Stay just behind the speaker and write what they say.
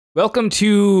Welcome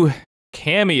to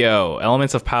Kameo,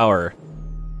 Elements of Power.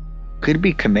 Could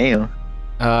be Kameo.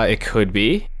 It could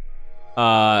be.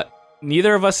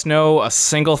 Neither of us know a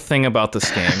single thing about this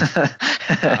game.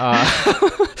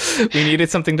 We needed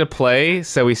something to play,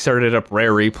 so we started up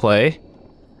Rare Replay,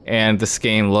 and this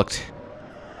game looked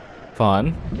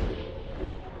fun,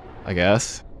 I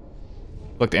guess.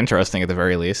 Looked interesting at the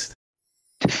very least.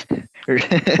 We're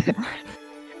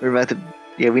about to...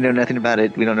 Yeah, we know nothing about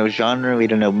it. We don't know genre, we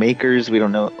don't know makers, we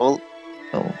don't know... Oh,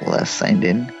 last signed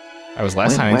in. I was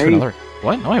last signed into another...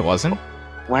 What? No, I wasn't.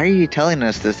 Why are you telling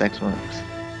us this, Xbox?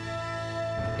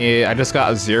 I just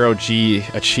got a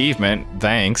 0G achievement,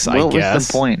 thanks, I guess. What was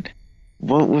the point?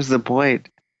 What was the point?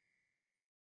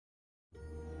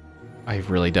 I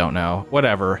really don't know.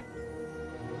 Whatever.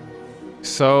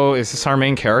 So, is this our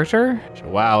main character?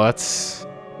 Wow, that's...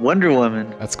 Wonder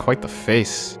Woman. That's quite the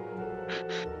face.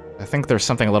 I think there's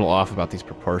something a little off about these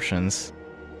proportions.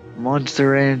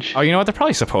 Monster Ranch. Oh, you know what? They're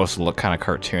probably supposed to look kind of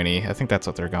cartoony. I think that's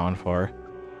what they're going for.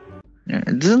 Yeah,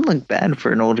 it doesn't look bad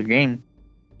for an older game.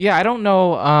 Yeah, I don't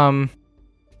know, I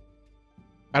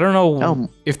don't know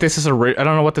if this is I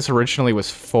don't know what this originally was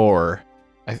for.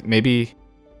 Maybe...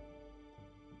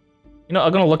 You know,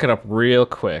 I'm gonna look it up real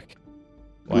quick.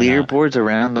 Leaderboards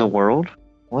around the world?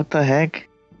 What the heck?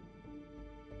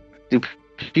 Do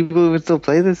people even still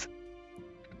play this?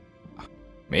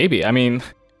 Maybe. I mean,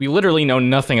 we literally know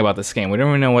nothing about this game. We don't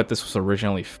even know what this was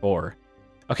originally for.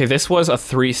 Okay, this was a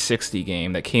 360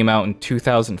 game that came out in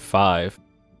 2005.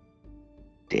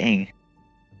 Dang.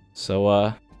 So,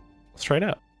 let's try it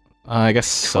out. I guess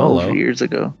solo. 12 years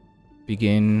ago.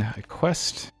 Begin a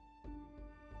quest.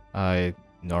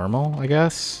 Normal, I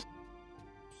guess.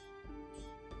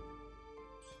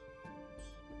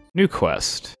 New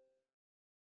quest.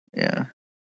 Yeah.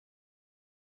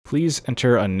 Please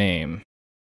enter a name.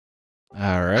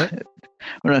 Alright.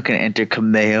 We're not gonna enter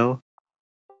Kameo.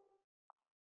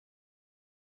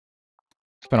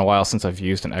 It's been a while since I've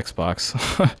used an Xbox.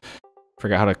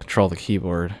 Forgot how to control the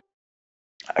keyboard.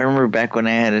 I remember back when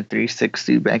I had a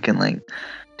 360 back in like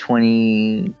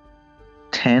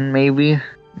 2010 maybe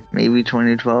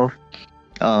 2012.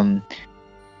 I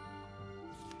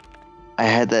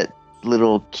had that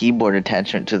little keyboard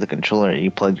attachment to the controller.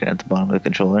 You plugged it at the bottom of the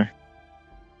controller.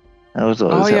 That was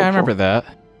always helpful. I remember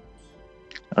that.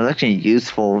 It was actually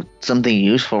useful, something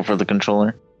useful for the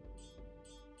controller.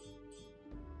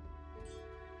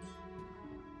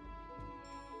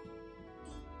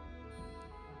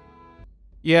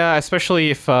 Yeah,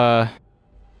 especially if the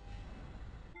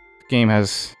game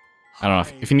has, I don't know,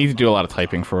 if you need to do a lot of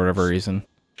typing for whatever reason.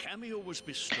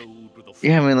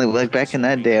 Yeah, I mean, like back in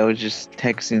that day, I was just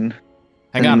texting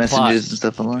messages and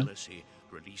stuff along.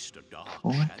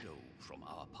 What?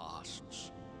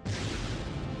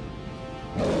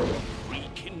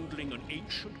 Rekindling an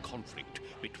ancient conflict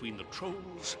between the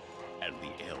trolls and the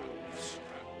elves.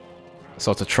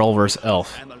 So it's a troll versus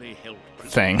elf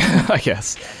thing, I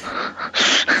guess.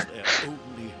 Their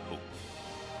only hope.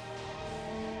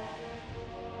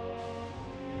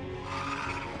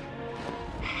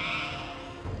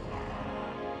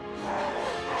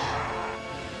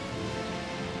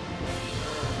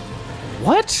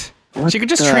 What? What She could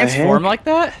just the transform heck? like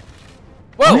that?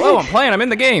 Whoa, What? oh, I'm playing, I'm in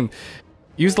the game.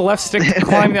 Use the left stick to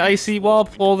climb the icy wall,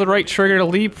 pull the right trigger to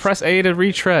leap, press A to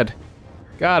retread.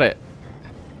 Got it.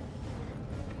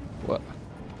 What?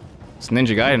 It's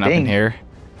Ninja Gaiden up in here.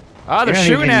 Ah, they're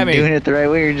shooting at me! You're not even doing it the right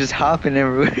way, you're just hopping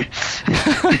everywhere.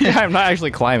 Yeah, I'm not actually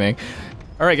climbing.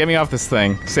 Alright, get me off this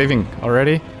thing. Saving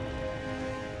already?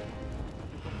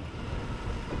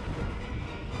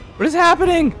 What is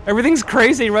happening? Everything's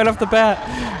crazy right off the bat.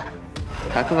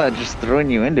 Talk about just throwing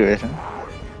you into it, huh?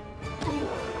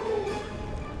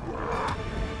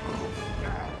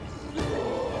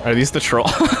 Are these the troll?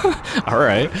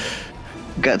 Alright.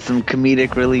 Got some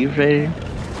comedic relief right here.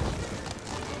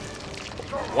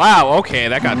 Wow, okay,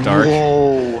 that got dark.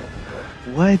 Whoa.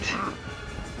 What?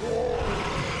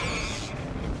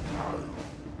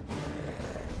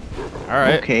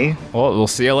 Alright. Okay. Well, we'll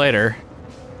see you later.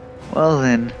 Well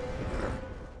then.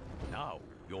 Now,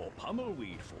 your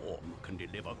pummelweed form can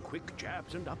deliver quick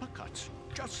jabs and uppercuts.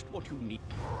 Just what you need.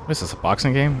 What is this, a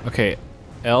boxing game? Okay,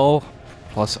 L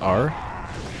plus R?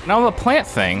 No, the plant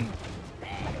thing.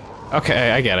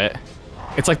 Okay, I get it.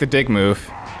 It's like the dig move.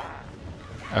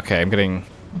 Okay, I'm getting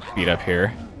beat up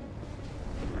here.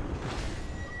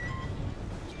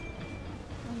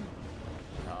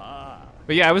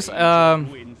 But yeah, I was, Form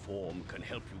can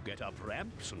help you get up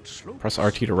ramps and slopes. press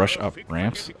RT to rush up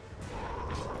ramps.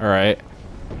 Alright.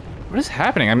 What is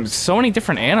happening? I'm so many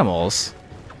different animals.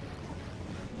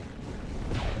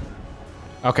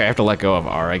 Okay, I have to let go of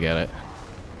R, I get it.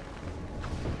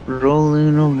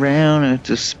 Rolling around at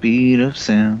the speed of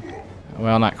sound.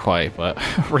 Well, not quite, but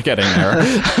we're getting there.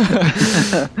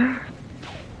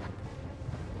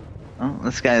 Oh,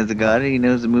 this guy is a god. He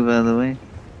knows to move out of the way.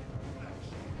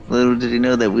 Little did he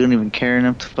know that we don't even care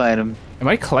enough to fight him. Am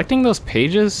I collecting those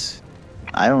pages?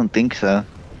 I don't think so.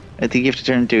 I think you have to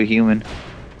turn into a human.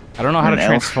 I don't know how Or to an elf.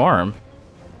 transform.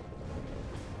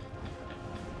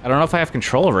 I don't know if I have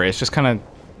control over it. It's just kind of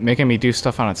making me do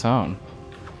stuff on its own.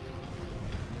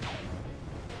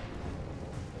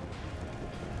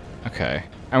 Okay.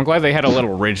 I'm glad they had a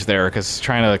little ridge there, because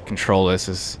trying to control this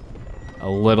is a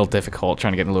little difficult,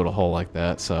 trying to get in a little hole like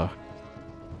that, so... A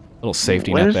little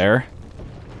safety net there.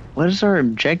 What is our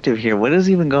objective here? What is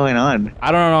even going on?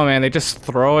 I don't know, man. They just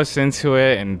throw us into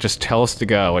it and just tell us to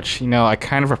go, which, you know, I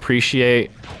kind of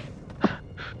appreciate.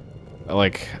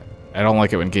 Like, I don't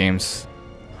like it when games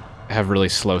have really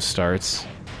slow starts.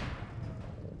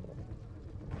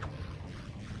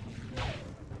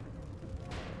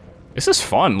 This is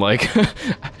fun, like,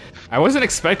 I wasn't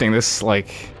expecting this,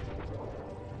 like...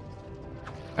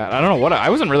 I don't know what... I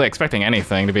wasn't really expecting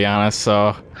anything, to be honest,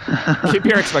 so... Keep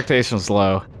your expectations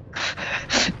low.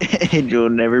 And you'll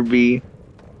never be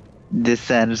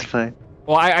dissatisfied.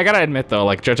 Well, I gotta admit, though,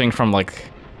 like, judging from, like,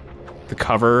 the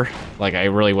cover, like, I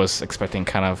really was expecting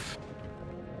kind of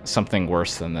something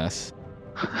worse than this.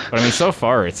 But, I mean, so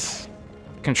far, it's...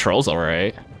 Controls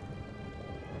alright.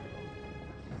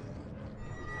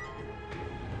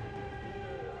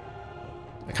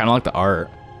 I kinda like the art.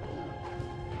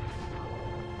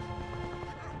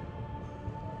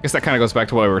 I guess that kinda goes back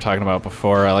to what we were talking about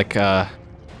before. I like,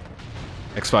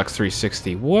 Xbox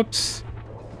 360. Whoops.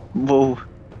 Whoa.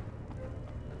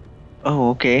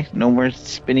 Oh, okay. No more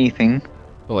spinny thing.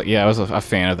 Well, yeah, I was a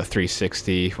fan of the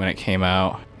 360 when it came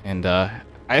out, and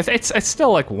it's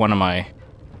still like one of my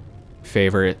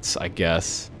favorites, I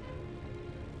guess.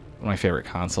 One of my favorite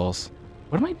consoles.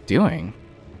 What am I doing?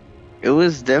 It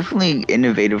was definitely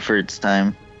innovative for its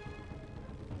time.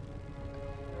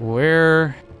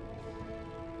 Where?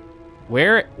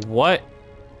 What?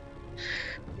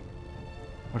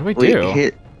 What do I Wait, do?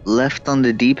 hit left on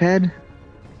the D-pad?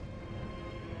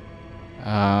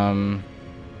 Oh,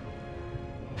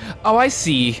 I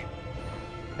see.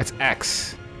 It's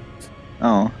X.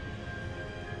 Oh.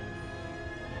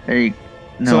 There you...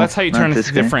 No, So that's how you not turn this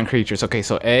into guy. different creatures. Okay,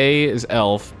 so A is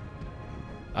elf.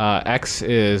 X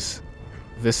is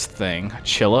this thing,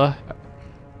 Chilla,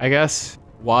 I guess.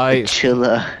 Y is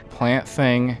Chilla. plant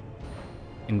thing,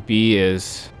 and B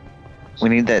is We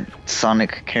need that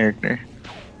Sonic character.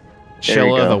 There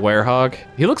you Chilla go. the werehog.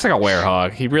 He looks like a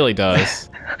werehog. He really does.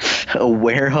 A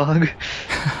werehog?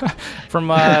 From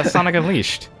Sonic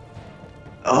Unleashed.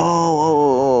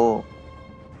 Oh.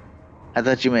 I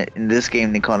thought you meant in this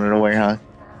game they called it a werehog.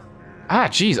 Ah,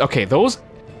 jeez. Okay, those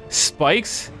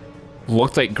spikes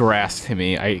looked like grass to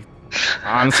me. I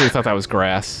honestly thought that was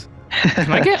grass.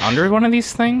 Can I get under one of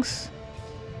these things?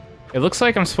 It looks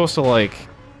like I'm supposed to, like,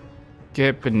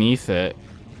 get beneath it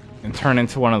and turn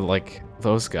into one of, like,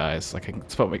 those guys. Like, I can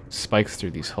put my spikes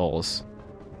through these holes.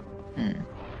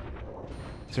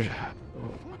 Is there-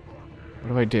 What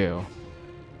do I do?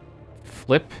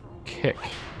 Flip, kick.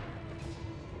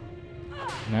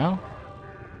 No?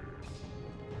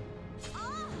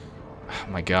 Oh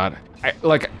my god.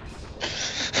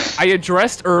 I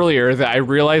addressed earlier that I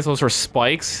realized those were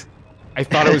spikes. I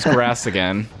thought it was grass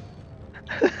again.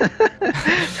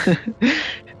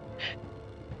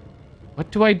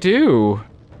 What do I do?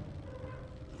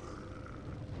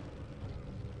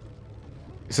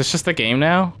 Is this just the game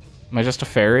now? Am I just a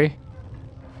fairy?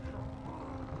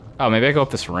 Oh, maybe I go up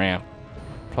this ramp.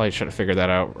 Probably should have figured that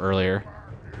out earlier.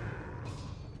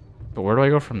 But where do I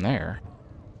go from there?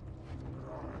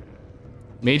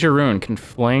 Major Rune can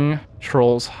fling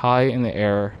trolls high in the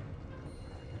air.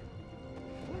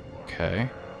 Okay.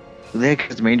 Who the heck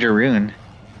is Major Rune?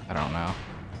 I don't know.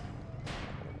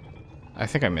 I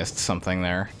think I missed something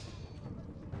there.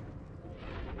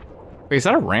 Wait, is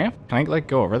that a ramp? Can I, like,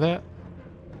 go over that?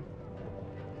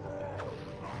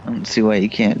 I don't see why you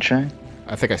can't try.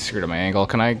 I think I screwed up my angle.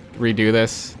 Can I redo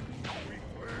this?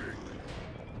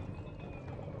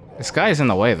 This guy's in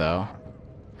the way, though.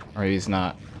 Or he's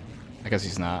not. I guess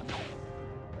he's not.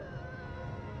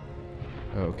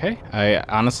 Okay. I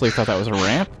honestly thought that was a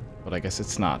ramp, but I guess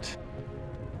it's not.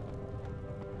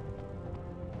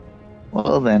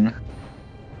 Well then.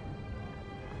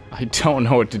 I don't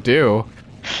know what to do.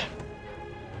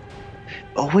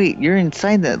 Oh wait, you're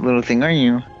inside that little thing, aren't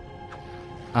you?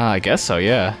 I guess so,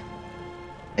 yeah.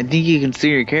 I think you can see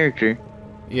your character.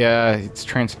 Yeah, it's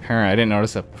transparent. I didn't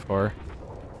notice that before.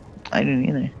 I didn't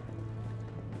either.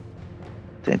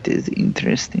 That is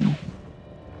interesting.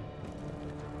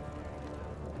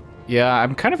 Yeah,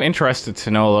 I'm kind of interested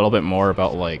to know a little bit more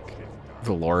about, like,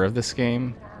 the lore of this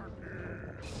game.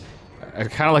 I'd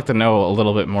kind of like to know a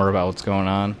little bit more about what's going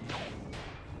on.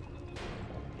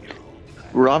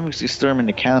 We're obviously storming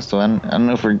the castle. I don't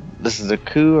know if this is a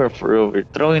coup or if we're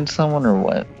overthrowing someone or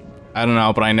what. I don't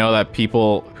know, but I know that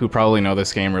people who probably know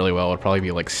this game really well would probably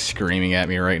be, like, screaming at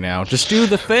me right now. Just do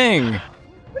the thing!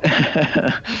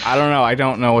 I don't know. I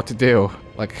don't know what to do.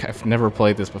 Like, I've never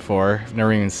played this before. I've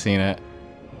never even seen it.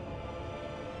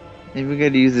 Maybe we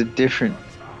gotta use a different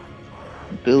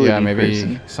ability. Yeah, maybe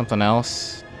person. something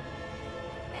else.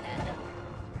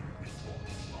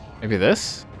 Maybe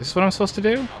this? This is what I'm supposed to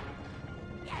do?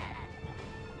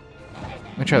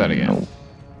 Let me try that again. No.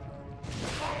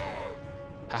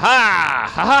 Ha ha!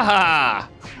 Ha ha ha!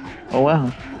 Oh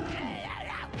wow.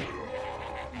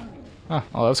 Oh,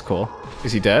 that was cool.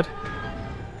 Is he dead?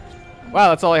 Wow,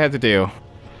 that's all I had to do.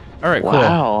 Alright, cool.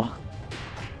 Wow.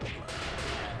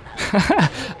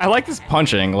 I like this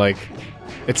punching, like,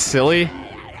 it's silly,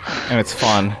 and it's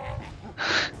fun.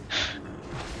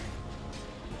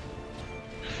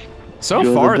 So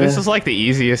You're far, the this best. is like the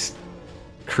easiest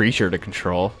creature to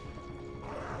control.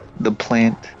 The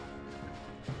plant.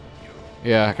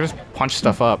 Yeah, I can just punch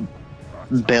stuff up.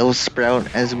 Bell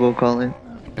sprout, as we'll call it.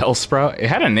 Bellsprout? It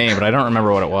had a name, but I don't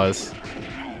remember what it was.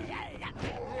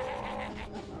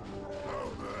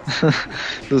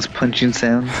 Those punching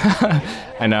sounds.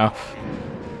 I know.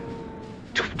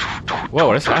 Whoa,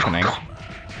 what is happening? Oh,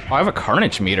 I have a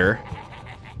carnage meter.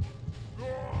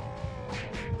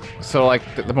 So, like,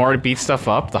 the more I beat stuff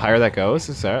up, the higher that goes?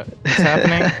 Is that what's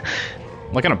happening?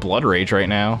 I'm like on a blood rage right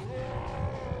now.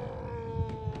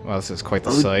 Wow, this is quite the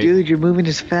Oh, sight. dude, you're moving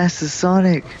as fast as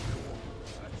Sonic.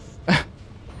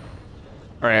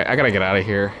 Alright, I gotta get out of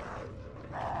here.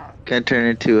 Gotta turn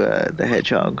into the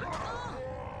hedgehog.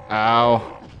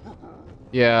 Ow.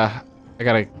 Yeah, I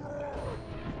gotta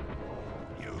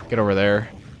get over there.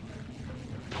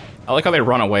 I like how they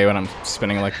run away when I'm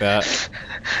spinning like that.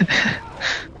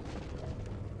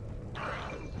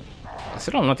 I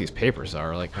still don't know what these papers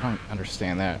are. Like, I don't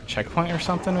understand that. Checkpoint or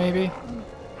something, maybe?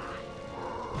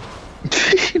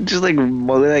 Just like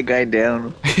mow that guy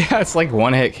down. Yeah, it's like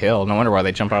one-hit kill. No wonder why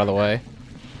they jump out of the way.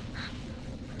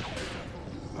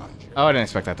 Oh, I didn't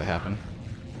expect that to happen.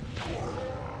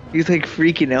 He's like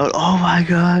freaking out. Oh my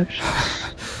gosh.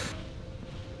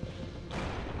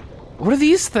 What are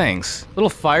these things? Little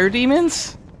fire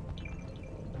demons?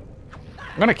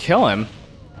 I'm gonna kill him.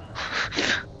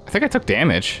 I think I took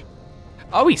damage.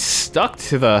 Oh, he's stuck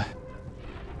to the...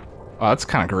 Oh, that's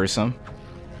kind of gruesome.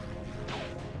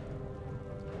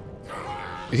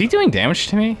 Is he doing damage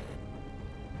to me?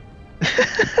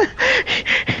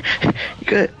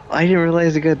 I didn't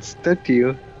realize it got stuck to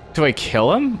you. Do I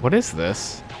kill him? What is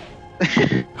this?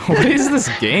 What is this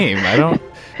game? I don't...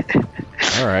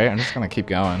 Alright, I'm just gonna keep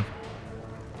going.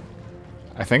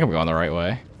 I think I'm going the right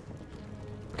way.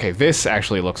 Okay, this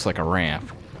actually looks like a ramp.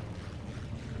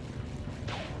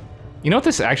 You know what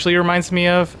this actually reminds me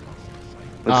of?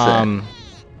 What's that?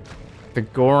 The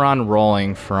Goron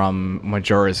rolling from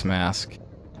Majora's Mask.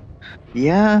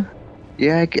 Yeah.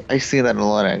 Yeah, I see that a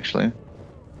lot, actually.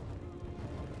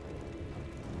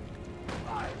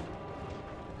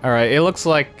 Alright, it looks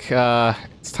like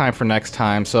it's time for next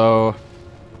time, so...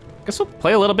 I guess we'll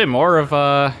play a little bit more of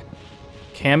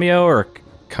Kameo or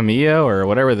Kameo or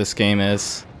whatever this game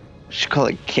is. Should call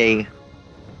it K.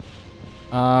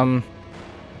 No?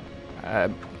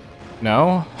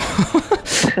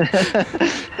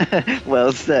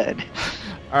 Well said.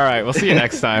 Alright, we'll see you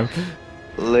next time.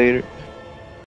 Later.